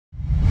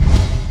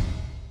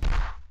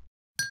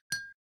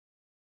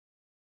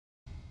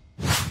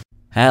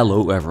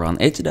Hello everyone,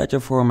 it's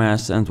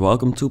Dutch4Master and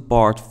welcome to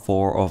part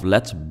 4 of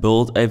Let's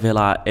Build a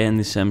Villa in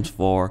The Sims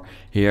 4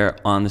 here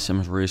on The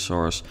Sims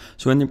Resource.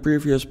 So in the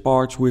previous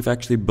parts we've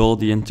actually built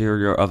the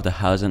interior of the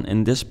house, and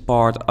in this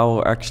part I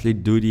will actually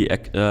do the,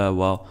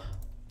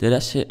 did I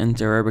say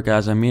interior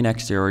because I mean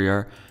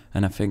exterior,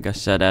 and I think I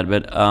said that,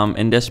 but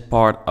in this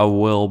part I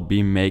will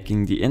be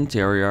making the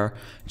interior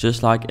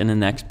just like in the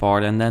next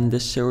part, and then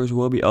this series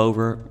will be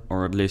over,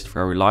 or at least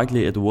very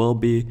likely it will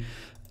be.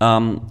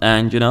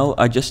 And you know,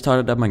 I just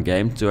started up my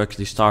game to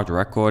actually start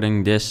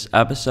recording this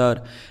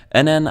episode,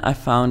 and then I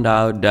found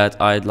out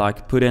that I'd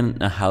like put in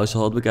a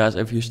household, because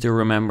if you still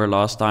remember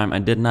last time I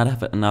did not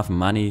have enough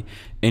money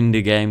in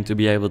the game to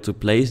be able to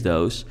place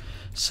those,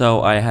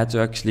 so I had to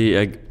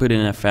actually put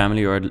in a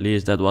family, or at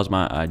least that was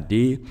my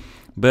idea.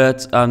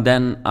 But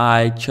then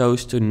I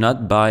chose to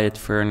not buy it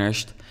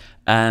furnished,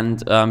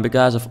 and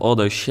because of all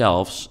those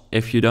shelves,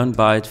 if you don't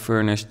buy it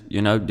furnished,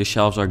 you know, the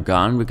shelves are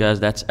gone, because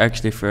that's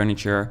actually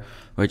furniture,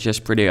 which is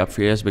pretty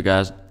obvious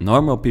because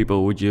normal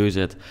people would use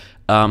it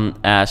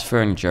as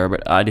furniture,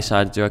 but I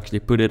decided to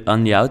actually put it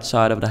on the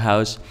outside of the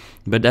house.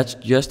 But that's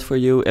just for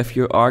you if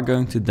you are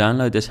going to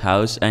download this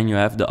house and you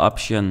have the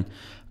option,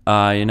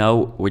 you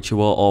know, which you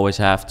will always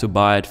have, to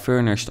buy it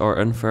furnished or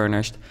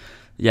unfurnished.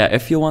 Yeah,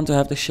 if you want to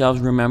have the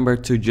shelves, remember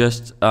to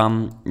just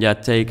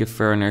take it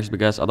furnished,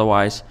 because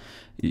otherwise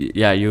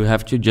you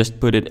have to just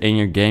put it in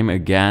your game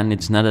again.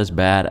 It's not as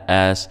bad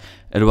as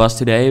it was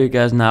today,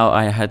 because now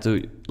I had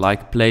to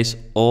like place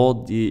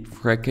all the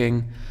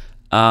freaking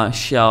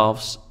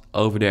shelves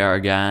over there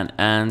again.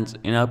 And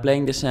you know,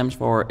 playing The Sims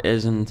 4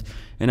 isn't,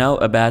 you know,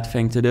 a bad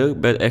thing to do,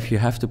 but if you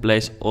have to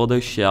place all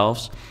those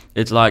shelves,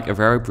 it's like a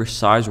very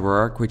precise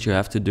work which you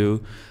have to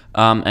do,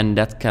 and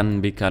that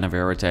can be kind of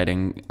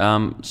irritating.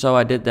 So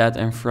I did that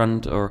in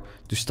front, or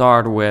to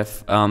start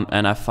with,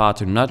 and I thought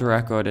to not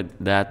record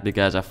that,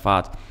 because I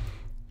thought,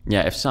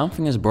 yeah, if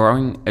something is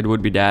boring it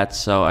would be that.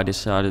 So I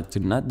decided to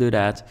not do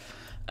that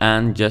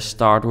and just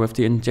start with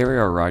the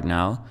interior right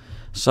now.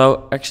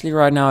 So actually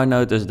right now I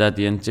noticed that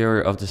the interior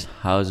of this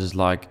house is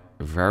like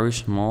very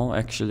small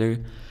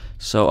actually,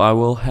 so I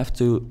will have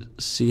to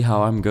see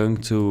how I'm going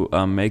to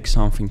make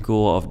something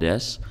cool of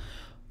this,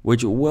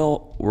 which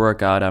will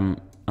work out. I'm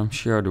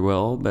sure it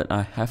will, but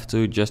I have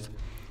to just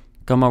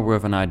come up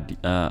with an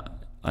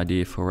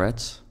idea for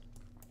it.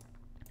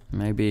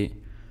 Maybe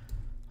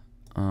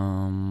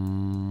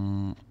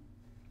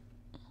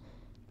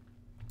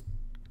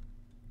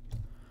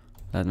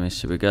let me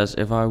see, because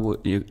if I would,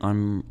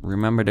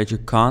 remember that you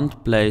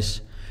can't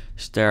place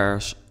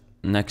stairs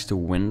next to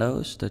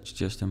windows. That's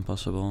just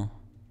impossible.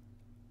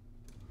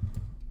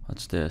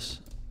 What's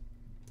this?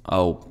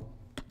 Oh,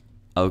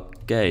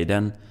 okay,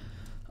 then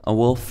I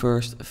will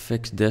first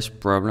fix this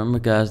problem,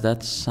 because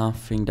that's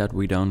something that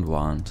we don't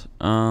want.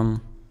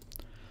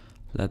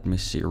 Let me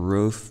see,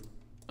 roof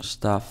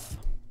stuff,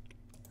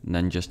 and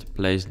then just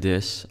place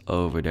this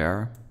over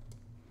there.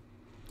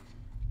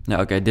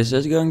 Now, okay, this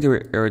is going to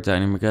be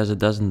irritating because it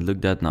doesn't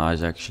look that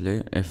nice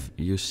actually, if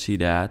you see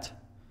that.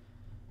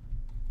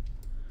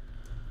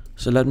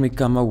 So let me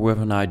come up with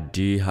an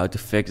idea how to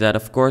fix that.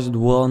 Of course, it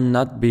will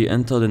not be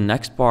until the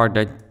next part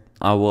that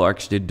I will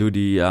actually do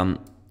the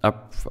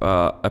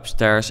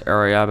upstairs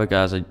area,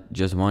 because I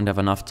just won't have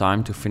enough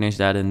time to finish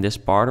that in this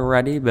part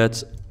already.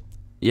 But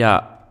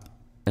yeah,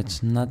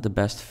 it's not the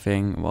best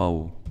thing,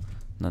 whoa,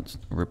 not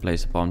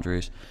replace the palm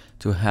trees,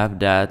 to have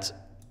that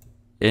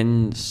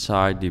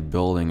inside the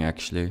building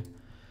actually.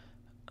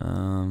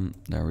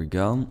 There we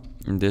go.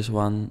 And this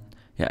one,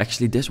 yeah,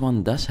 actually this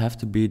one does have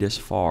to be this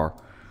far.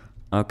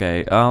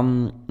 Okay,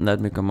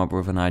 let me come up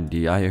with an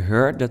idea. I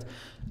heard that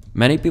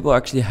many people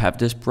actually have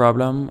this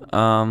problem,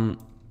 and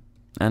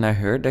I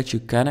heard that you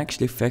can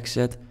actually fix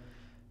it.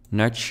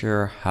 Not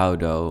sure how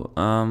though.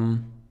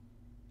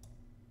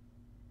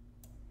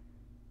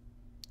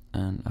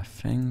 And I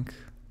think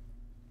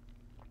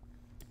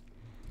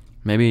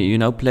maybe, you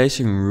know,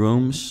 placing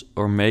rooms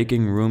or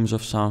making rooms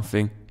of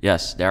something.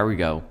 Yes, there we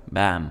go.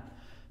 Bam.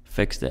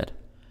 Fixed it.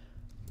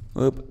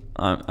 Oop.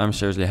 I'm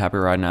seriously happy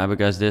right now,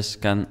 because this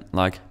can,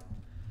 like,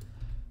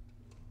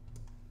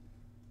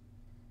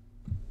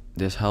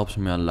 this helps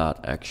me a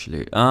lot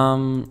actually.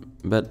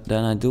 But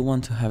then I do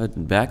want to have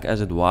it back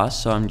as it was,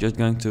 so I'm just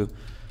going to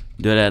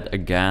do that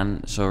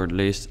again. So at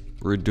least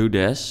redo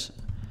this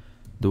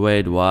the way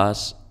it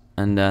was,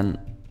 and then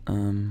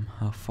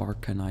how far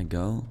can I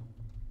go?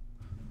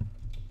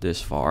 This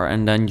far,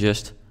 and then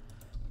just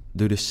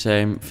do the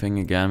same thing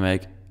again,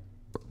 make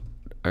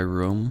a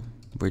room,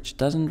 which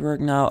doesn't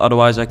work now.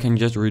 Otherwise I can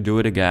just redo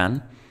it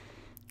again,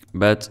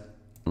 but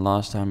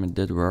last time it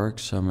did work,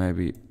 so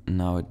maybe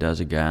now it does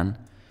again.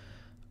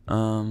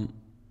 And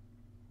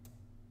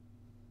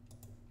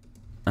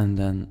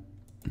then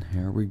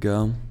here we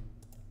go,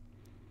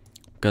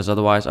 because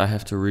otherwise I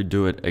have to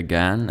redo it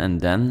again, and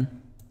then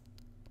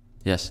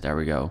yes, there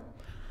we go.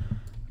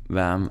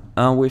 Bam.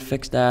 We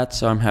fixed that,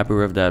 so I'm happy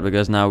with that,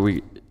 because now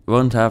we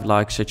won't have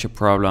like such a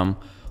problem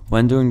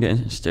when doing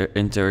the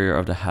interior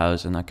of the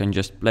house, and I can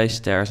just place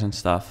stairs and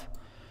stuff.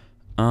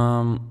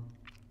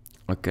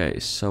 Okay,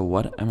 so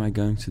what am I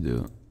going to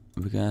do?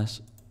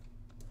 Because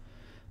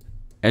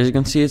as you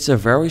can see, it's a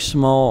very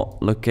small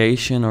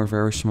location or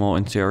very small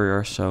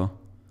interior, so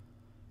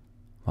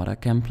what I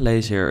can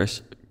place here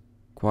is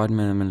quite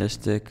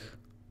minimalistic.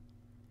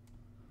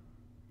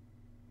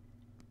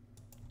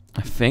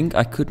 I think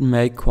I could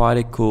make quite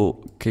a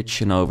cool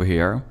kitchen over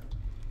here.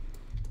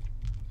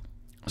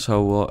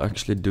 So we'll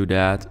actually do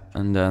that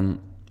and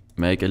then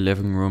make a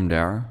living room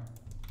there.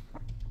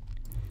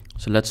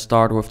 So let's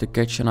start with the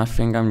kitchen. I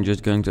think I'm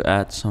just going to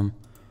add some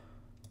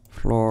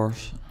floor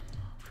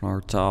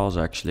tiles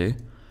actually.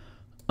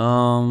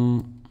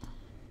 And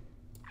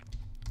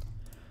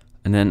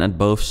then at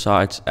both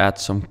sides add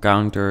some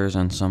counters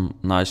and some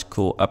nice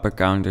cool upper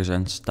counters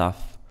and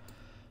stuff.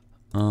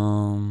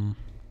 Let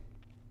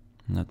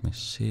me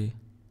see.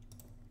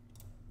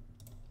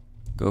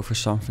 Go for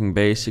something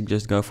basic,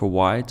 just go for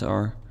white,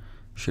 or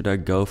should I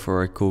go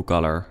for a cool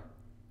color?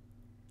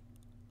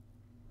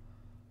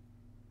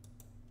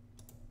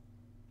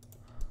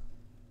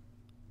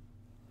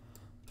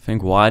 I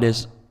think white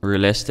is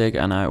realistic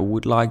and I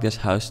would like this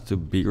house to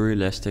be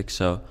realistic,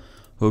 so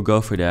we'll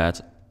go for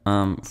that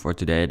for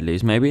today at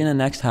least. Maybe in the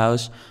next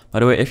house.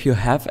 By the way, if you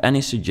have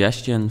any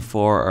suggestion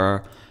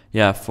for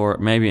for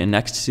maybe a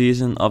next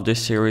season of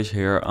this series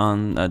here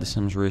on The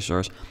Sims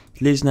Resource,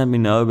 please let me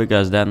know,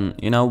 because then,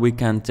 you know, we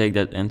can take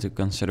that into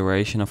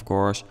consideration, of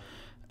course,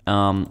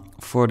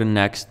 for the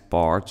next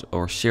part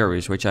or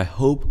series, which I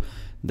hope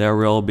there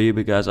will be,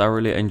 because I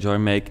really enjoy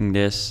making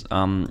this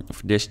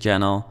for this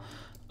channel.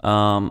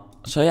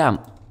 So yeah,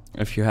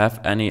 if you have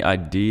any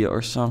idea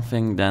or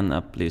something,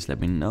 then please let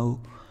me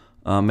know.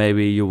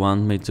 Maybe you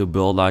want me to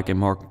build like a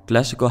more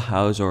classical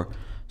house or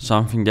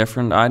something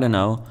different, I don't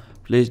know.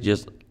 Please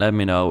just let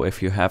me know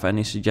if you have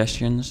any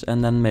suggestions,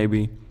 and then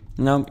maybe,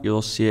 you know,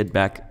 you'll see it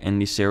back in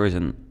the series,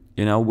 and,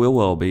 you know, we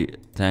will be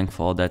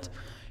thankful that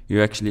you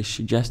actually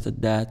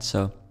suggested that.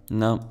 So, you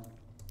know,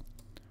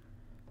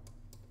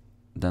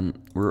 then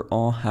we're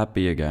all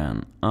happy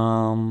again.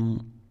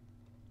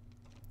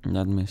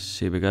 Let me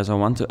see, because I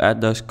want to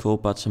add those cool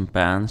pots and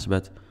pans,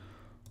 but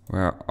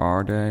where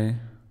are they?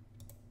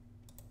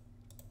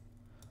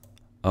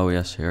 Oh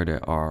yes, here they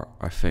are,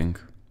 I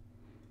think.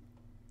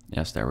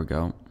 Yes, there we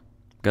go.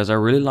 Because I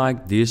really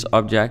like these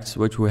objects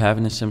which we have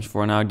in The Sims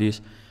 4 now, these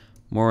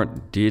more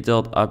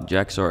detailed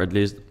objects, or at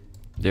least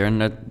they're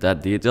not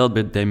that detailed,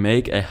 but they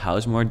make a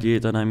house more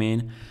detailed, I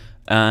mean.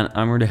 And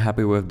I'm really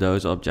happy with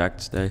those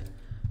objects. They're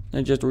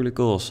just really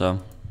cool,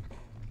 so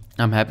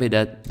I'm happy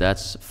that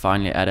that's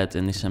finally added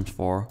in The Sims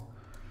 4.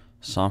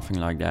 Something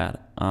like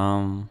that.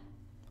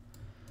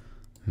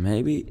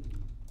 Maybe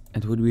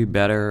it would be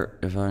better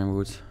if I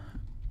would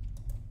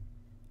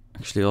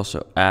actually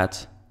also add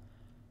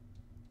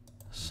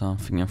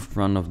something in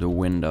front of the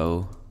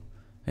window.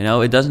 You know,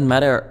 it doesn't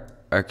matter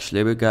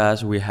actually,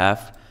 because we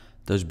have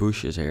those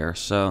bushes here.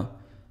 So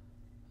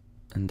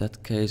in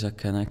that case, I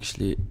can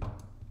actually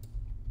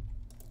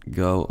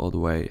go all the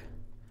way.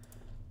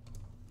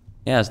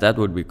 Yes, that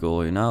would be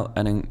cool, you know,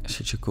 adding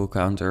such a cool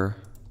counter.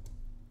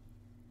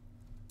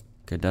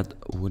 Okay, that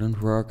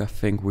wouldn't work. I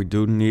think we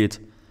do need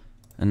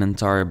an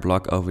entire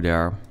block over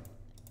there.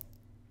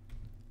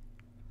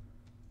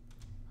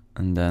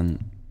 And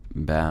then,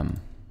 bam,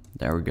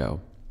 there we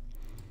go.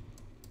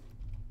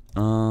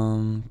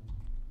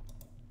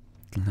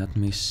 Let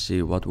me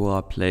see, what will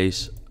I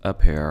place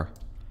up here?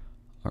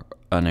 Or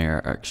on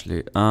here,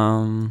 actually.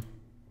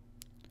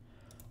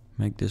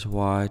 Make this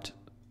white.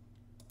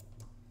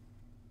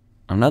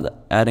 I'm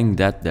not adding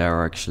that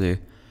there, actually,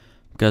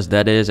 because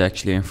that is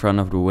actually in front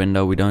of the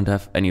window. We don't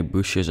have any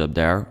bushes up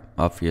there,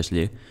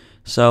 obviously.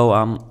 So,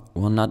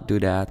 we'll not do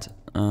that.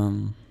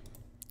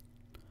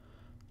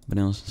 But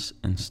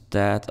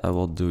instead, I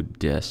will do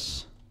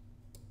this.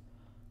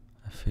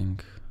 I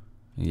think,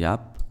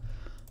 yep.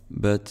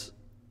 But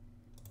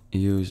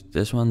use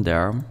this one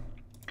there,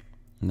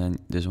 and then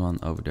this one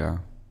over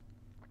there.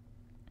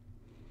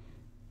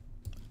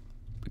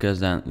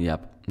 Because then,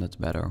 yep, that's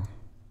better.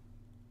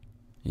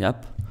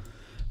 Yep.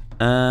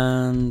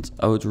 And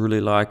I would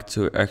really like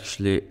to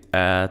actually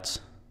add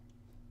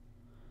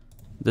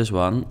this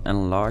one,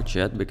 enlarge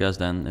it, because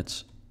then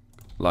it's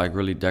like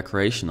really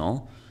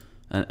decorational,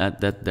 and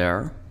add that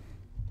there.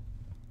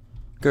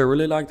 Okay, I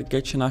really like the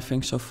kitchen, I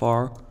think, so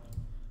far.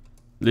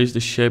 At least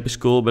the shape is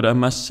cool, but I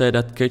must say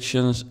that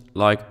kitchens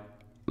like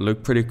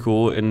look pretty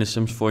cool in The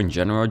Sims 4 in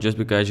general, just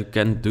because you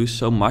can do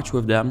so much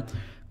with them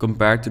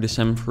compared to The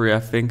Sims 3. I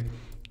think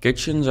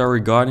kitchens are,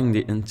 regarding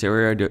the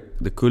interior,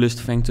 the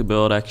coolest thing to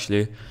build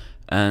actually,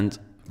 and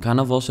kind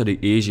of also the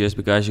easiest,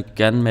 because you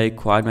can make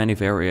quite many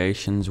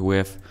variations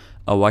with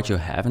what you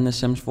have in The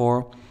Sims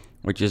 4,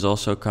 which is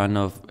also kind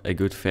of a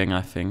good thing,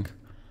 I think.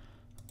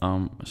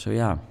 So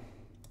yeah,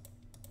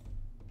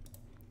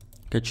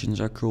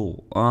 kitchens are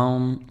cool.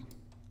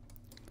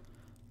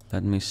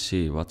 Let me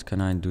see, what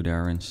can I do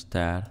there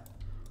instead?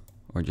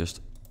 Or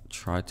just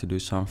try to do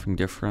something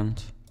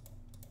different.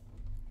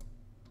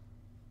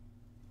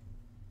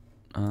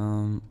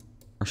 Or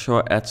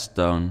should I add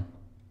stones?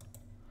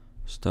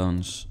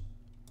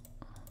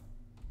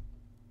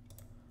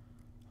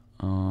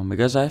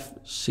 Because I've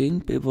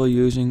seen people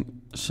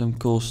using some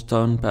cool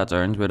stone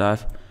patterns, but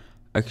I've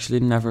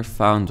actually never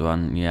found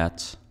one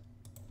yet.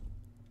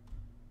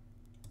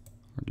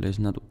 Or at least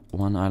not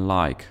one I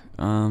like.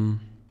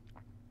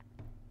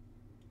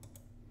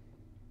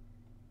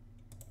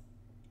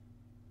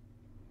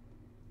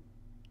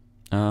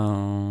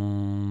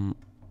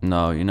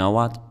 No, you know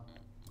what?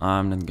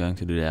 I'm not going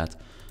to do that.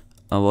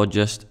 I will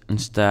just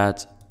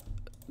instead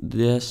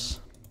this,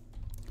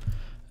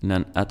 and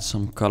then add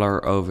some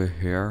color over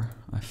here.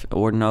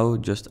 Or no,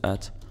 just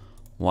add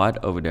white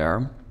over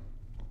there.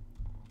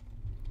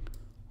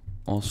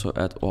 Also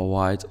add a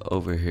white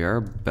over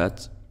here,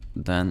 but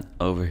then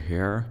over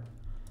here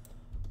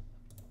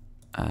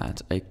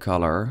add a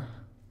color,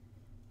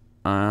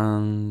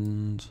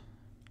 and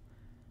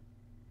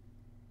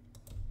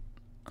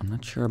I'm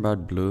not sure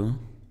about blue.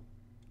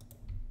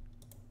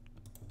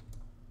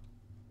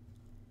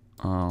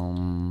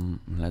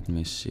 Let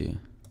me see.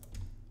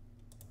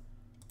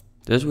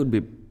 This would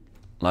be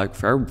like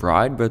very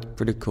bright, but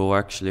pretty cool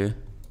actually.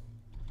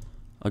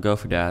 I'll go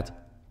for that.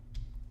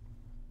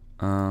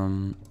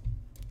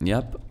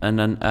 Yep, and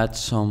then add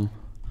some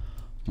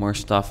more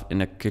stuff in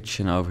the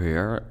kitchen over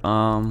here.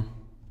 I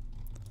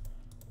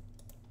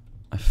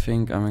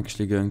think I'm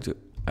actually going to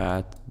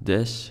add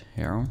this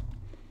here.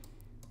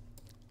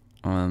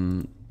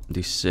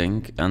 The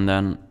sink, and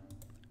then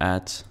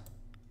add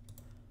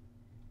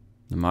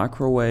the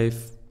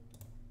microwave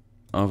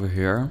over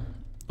here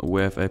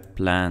with a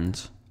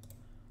plant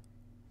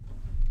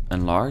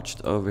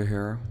enlarged over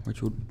here,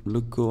 which would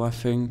look cool I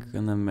think,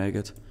 and then make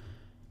it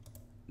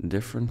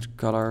different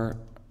color.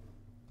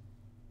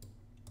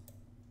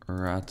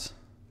 Red.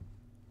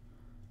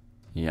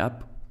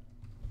 Yep,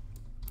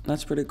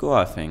 that's pretty cool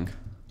I think.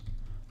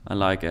 I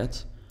like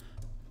it.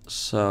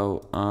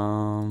 So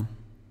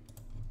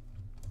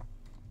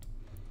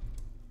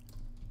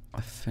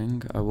I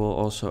think I will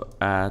also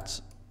add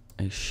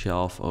a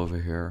shelf over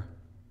here,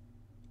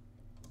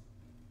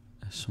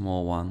 a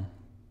small one.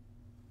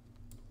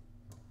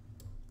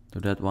 So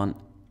that one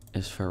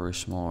is very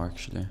small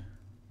actually.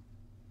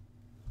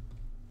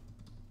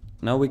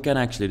 No, we can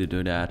actually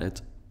do that.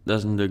 It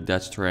doesn't look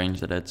that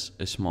strange that it's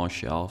a small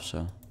shelf,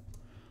 so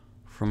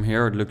from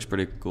here it looks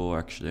pretty cool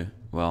actually.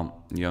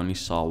 Well, you only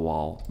saw a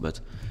wall,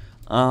 but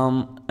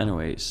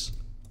anyways,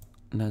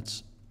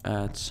 let's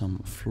add some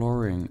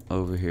flooring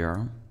over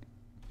here.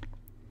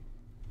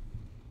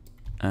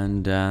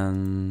 And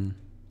then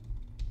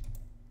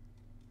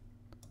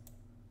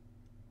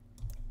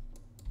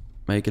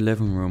make a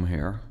living room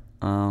here.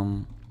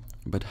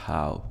 But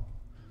how?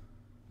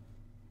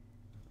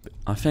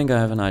 I think I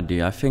have an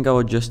idea. I think I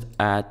will just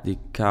add the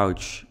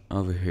couch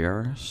over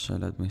here. So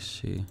let me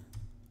see.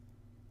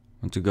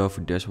 Want to go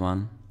for this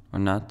one or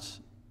not?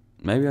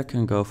 Maybe I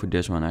can go for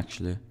this one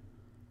actually.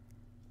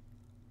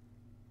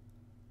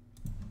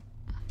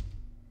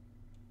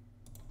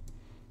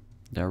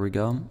 There we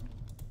go.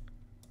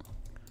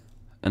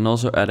 And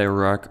also add a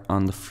rug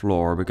on the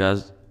floor,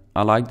 because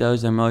I like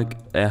those. They make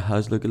a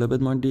house look a little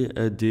bit more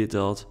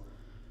detailed,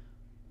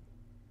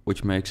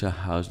 which makes a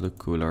house look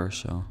cooler.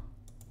 So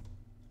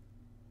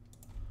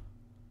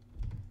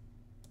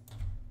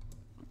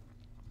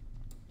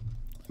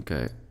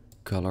okay,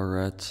 color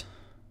red.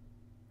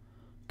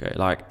 Okay,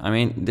 like I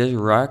mean this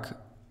rug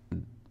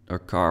or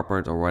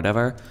carpet or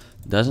whatever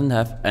doesn't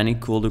have any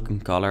cool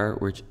looking color,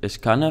 which is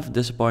kind of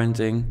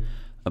disappointing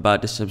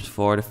about The Sims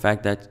 4, the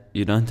fact that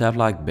you don't have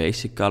like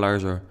basic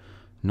colors or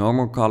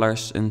normal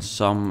colors in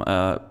some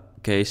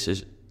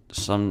cases.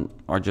 Some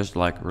are just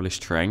like really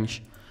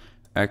strange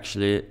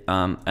actually,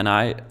 and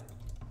I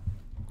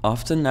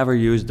often never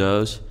use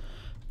those,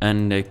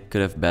 and they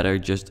could have better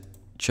just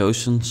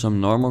chosen some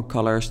normal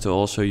colors to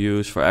also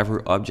use for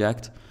every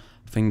object.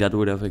 I think that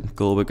would have been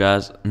cool,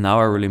 because now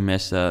I really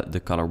miss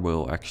the color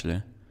wheel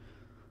actually.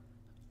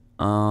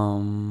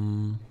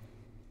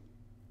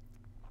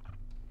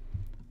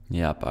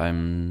 Yep,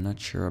 I'm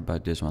not sure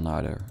about this one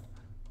either.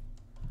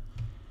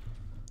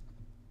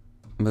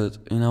 But,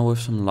 you know, with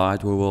some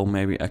light we will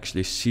maybe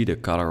actually see the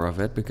color of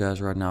it,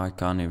 because right now I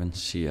can't even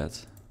see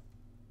it.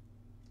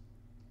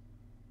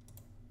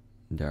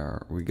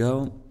 There we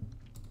go.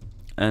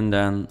 And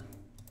then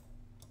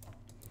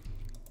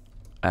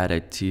add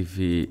a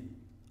TV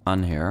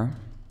on here.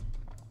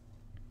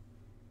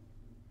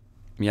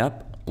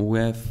 Yep,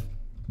 with...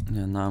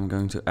 Yeah, now I'm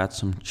going to add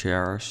some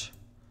chairs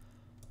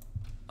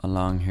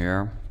along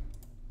here.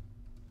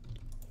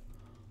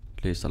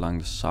 At least along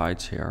the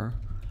sides here.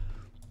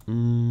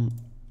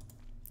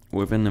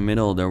 Within the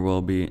middle there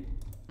will be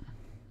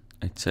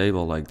a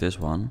table like this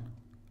one.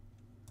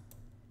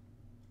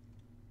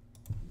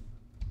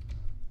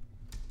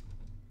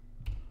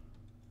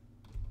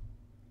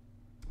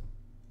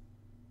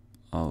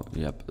 Oh,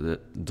 yep,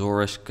 the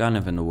door is kind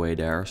of in the way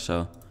there,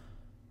 so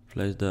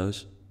place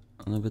those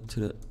a little bit to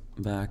the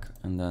back,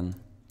 and then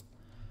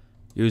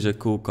use a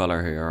cool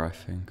color here, I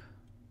think.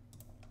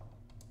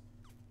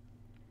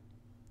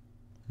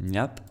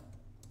 Yep.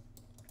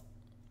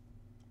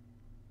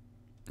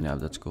 Yeah,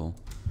 that's cool.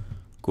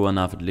 Cool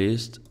enough at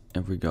least.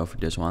 if we go for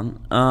this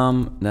one.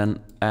 Then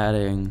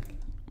adding,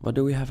 what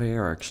do we have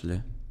here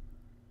actually?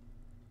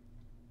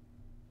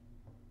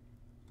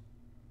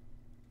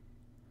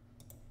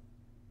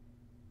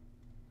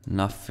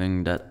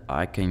 Nothing that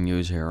I can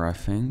use here, I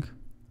think.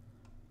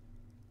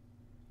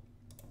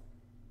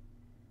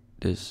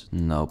 This,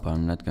 nope,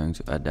 I'm not going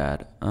to add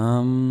that.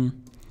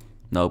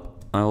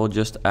 Nope, I will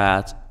just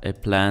add a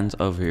plant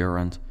over here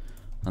and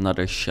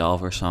another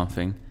shelf or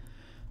something.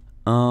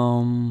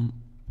 I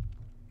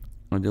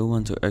do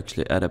want to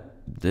actually add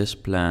this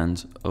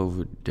plant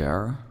over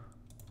there.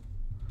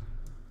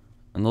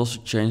 And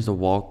also change the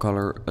wall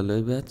color a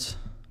little bit.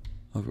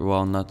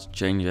 Well, not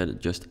change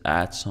it, just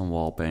add some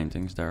wall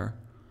paintings there.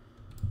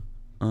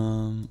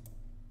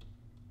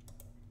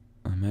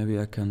 Maybe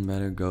I can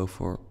better go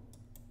for,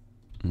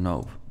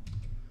 nope.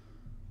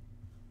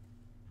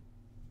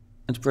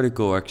 It's pretty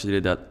cool actually,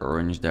 that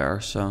orange there,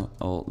 so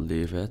I'll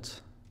leave it.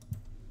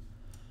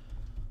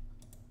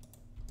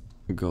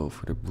 Go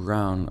for the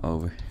brown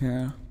over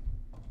here.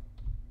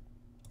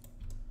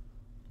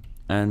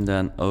 And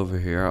then over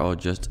here I'll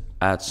just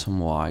add some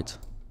white.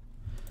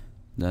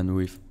 Then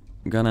we've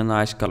got a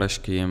nice color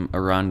scheme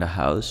around the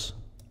house.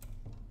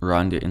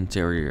 Around the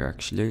interior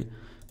actually.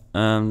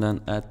 And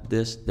then add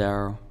this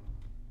there.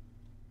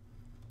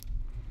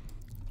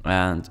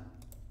 And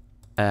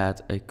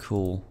add a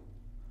cool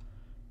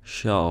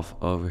shelf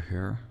over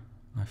here,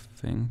 I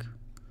think.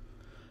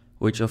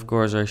 Which of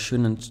course I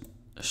shouldn't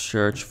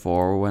search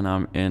for when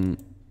I'm in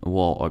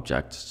wall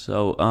objects.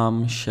 So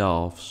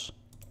shelves.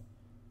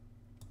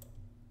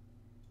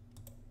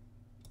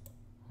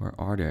 Where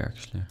are they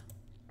actually?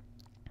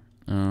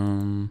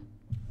 Now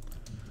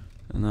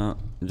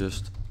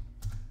just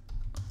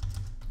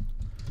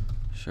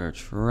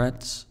search for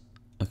reds.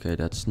 Okay,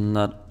 that's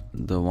not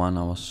the one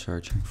I was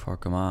searching for.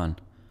 Come on.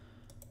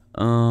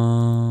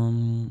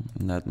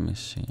 Let me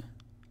see.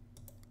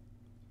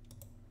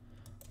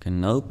 Okay,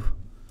 nope.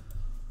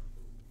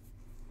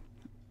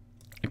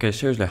 Okay,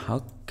 seriously,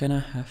 how can I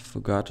have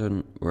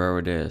forgotten where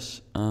it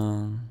is?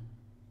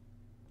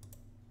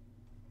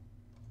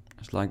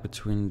 It's like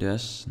between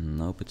this.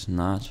 Nope, it's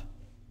not.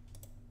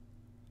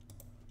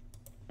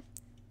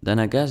 Then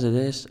I guess it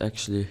is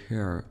actually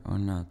here or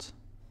not.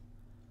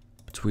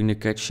 Between the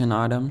kitchen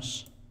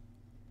items.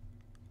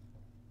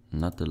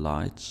 Not the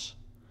lights.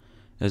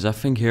 Yes, I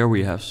think here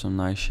we have some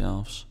nice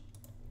shelves.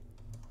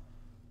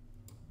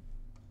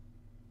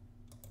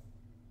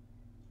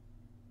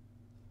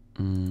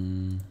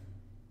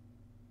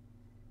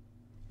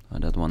 Oh,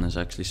 that one is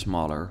actually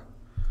smaller.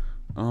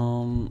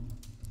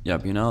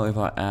 Yep, you know, if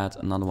I add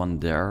another one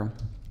there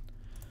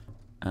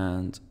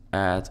and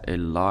add a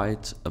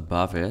light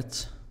above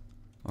it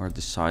or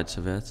the sides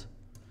of it,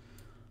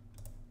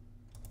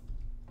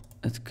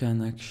 it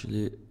can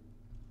actually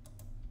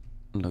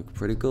look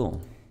pretty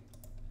cool.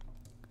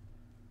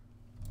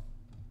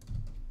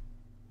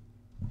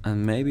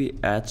 And maybe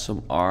add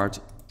some art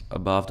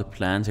above the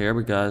plant here,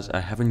 because I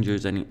haven't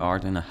used any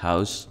art in a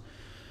house,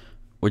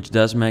 which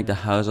does make the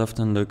house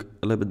often look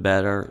a little bit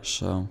better.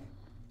 So,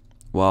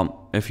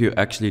 well, if you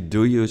actually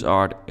do use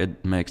art,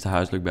 it makes the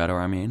house look better,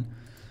 I mean.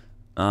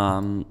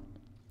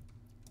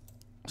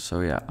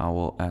 So yeah, I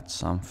will add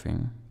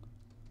something.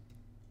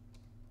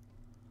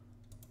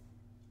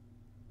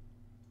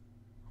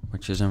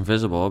 Which is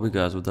invisible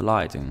because of the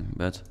lighting,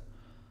 but,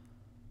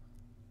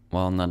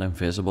 well, not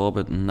invisible,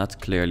 but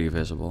not clearly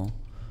visible.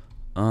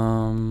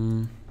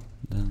 Then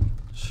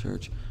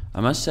search.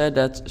 I must say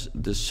that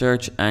the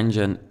search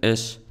engine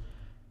is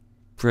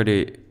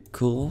pretty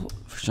cool.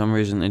 For some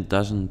reason it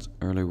doesn't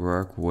really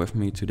work with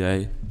me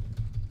today.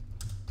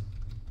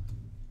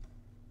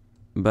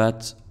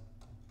 But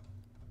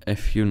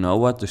if you know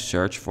what to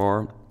search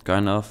for,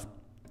 kind of,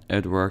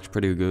 it works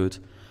pretty good.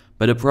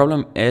 But the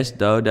problem is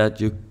though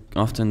that you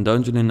often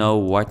don't really know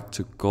what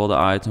to call the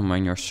item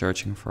when you're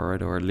searching for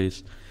it, or at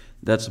least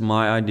that's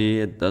my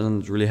idea. It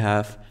doesn't really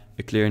have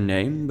a clear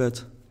name,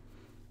 but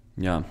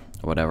yeah,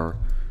 whatever.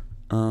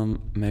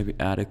 Maybe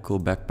add a cool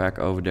backpack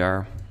over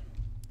there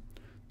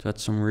to add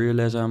some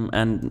realism.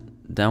 And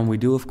then we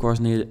do of course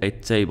need a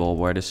table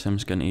where the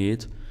Sims can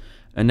eat.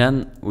 And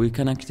then we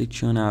can actually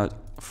tune out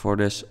for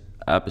this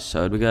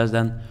episode, because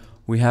then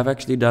we have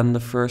actually done the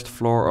first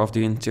floor of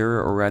the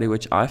interior already,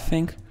 which I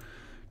think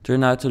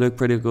turned out to look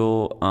pretty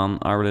cool.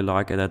 I really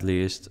like it at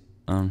least.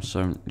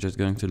 So I'm just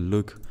going to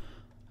look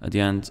at the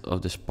end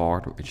of this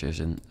part, which is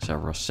in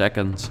several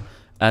seconds,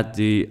 at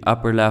the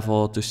upper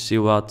level to see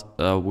what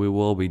we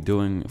will be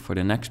doing for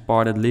the next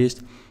part at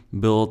least.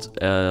 Build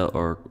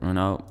or, you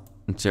know,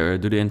 do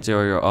the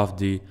interior of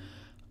the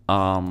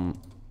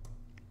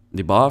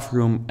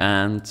bathroom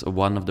and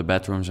one of the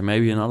bedrooms, and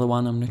maybe another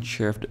one. I'm not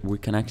sure if we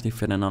can actually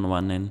fit another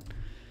one in.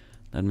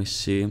 Let me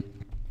see.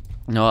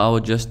 No, I will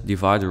just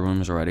divide the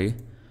rooms already.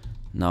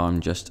 Now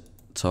I'm just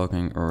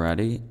talking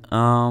already.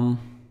 I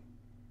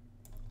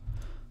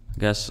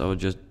guess I will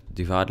just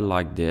divide it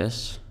like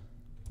this.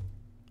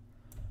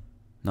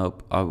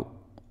 Nope.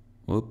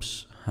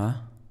 Whoops. Huh?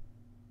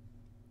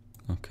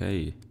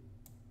 Okay.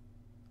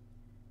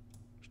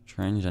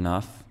 Strange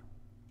enough,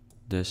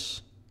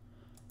 this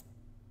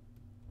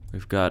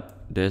we've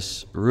got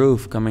this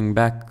roof coming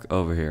back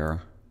over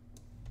here,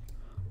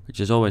 which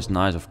is always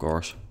nice, of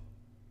course.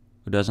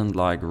 Who doesn't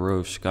like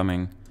roofs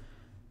coming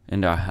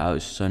in their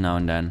house so now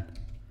and then?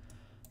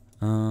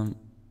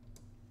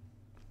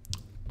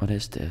 What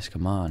is this?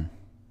 Come on.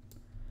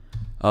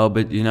 Oh,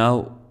 but you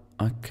know,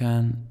 I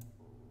can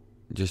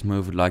just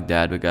move it like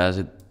that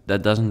because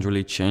that doesn't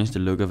really change the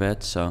look of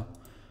it, so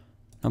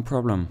no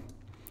problem.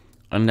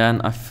 And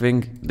then I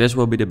think this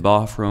will be the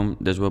bathroom,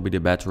 this will be the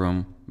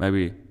bedroom,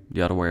 maybe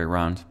the other way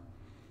around.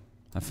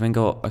 I think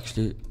I'll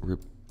actually,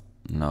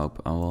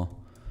 nope, I will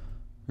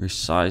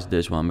resize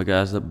this one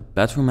because the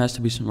bedroom has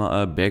to be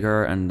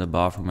bigger and the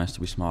bathroom has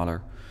to be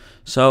smaller.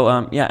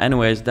 So yeah,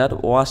 anyways,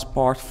 that was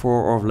part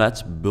 4 of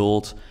Let's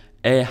Build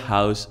a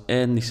House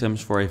in The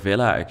Sims 4, a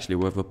villa actually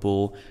with a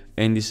pool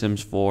in The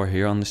Sims 4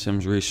 here on The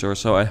Sims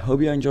Resource. So I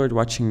hope you enjoyed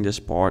watching this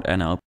part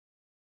and I hope